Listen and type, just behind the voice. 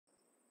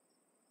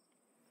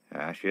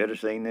I should have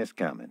seen this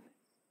coming.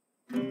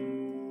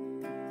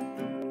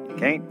 You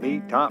can't be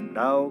top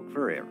dog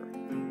forever.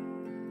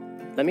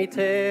 Let me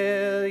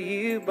tell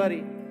you,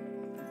 buddy,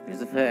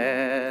 there's a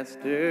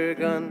faster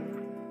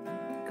gun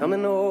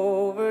coming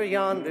over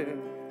yonder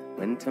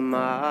when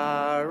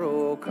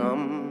tomorrow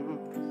comes.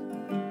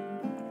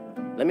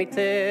 Let me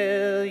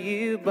tell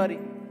you,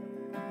 buddy,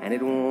 and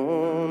it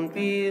won't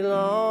be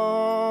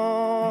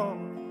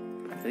long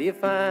till you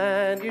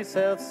find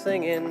yourself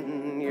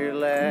singing your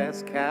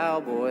last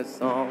cowboy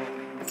song.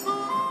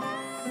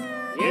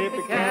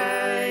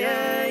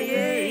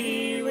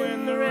 Yippee-ki-yi-yay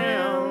when the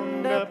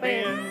roundup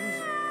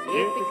ends.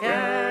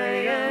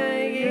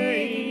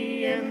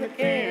 Yippee-ki-yi-yay and the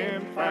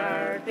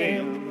campfire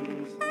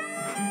dims.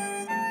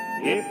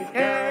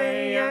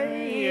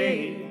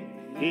 Yippee-ki-yi-yay,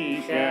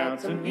 he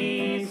shouts and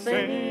he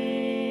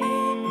sings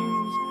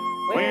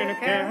when a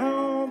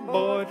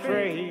cowboy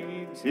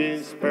trades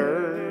his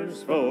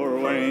spurs for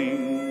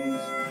wings.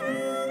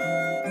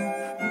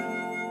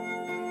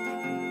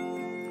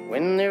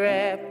 When they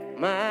wrap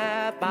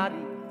my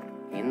body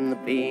in the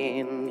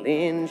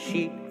bindling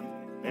sheet,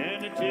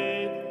 and I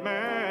take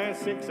my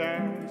 6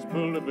 irons,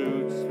 pull the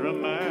boots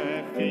from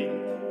my feet,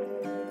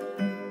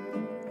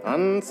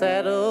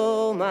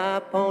 unsaddle my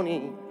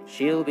pony,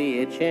 she'll be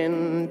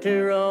itching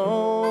to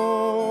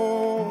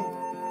roam.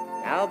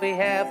 I'll be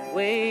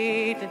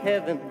halfway to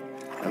heaven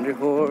under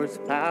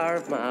horsepower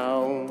of my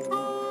own.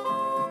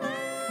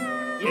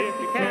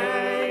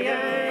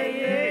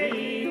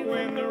 Yippee-ki-yi-yay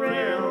when the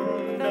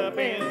roundup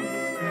ends.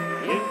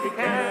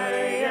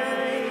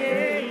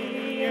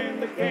 Yippee-ki-yi-yay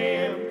and the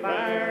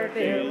campfire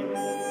dims.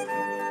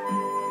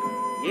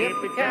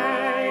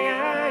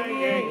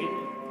 Yippee-ki-yi-yay,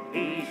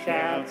 he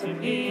shouts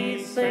and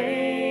he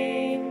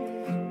sings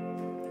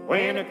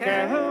when a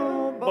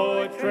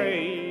cowboy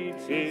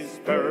trades his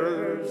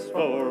spurs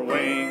for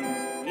wings.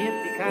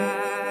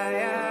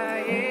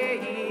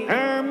 Yippee-ki-yi-yay,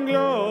 I'm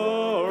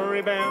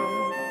glory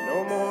bound,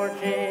 no more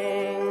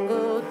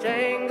jingle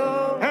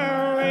jangle,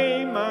 I'll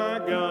lay my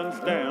guns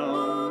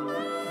down.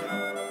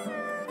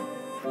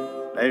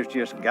 There's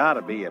just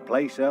gotta be a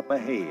place up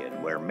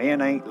ahead where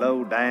men ain't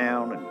low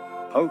down and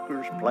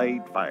poker's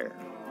played fair.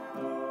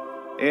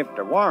 If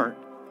there weren't,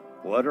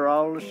 what are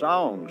all the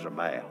songs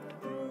about?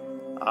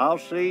 I'll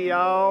see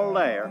y'all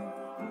there,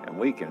 and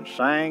we can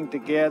sing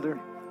together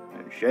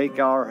and shake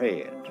our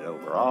heads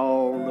over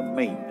all the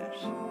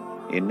meanness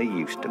in the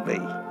used to be.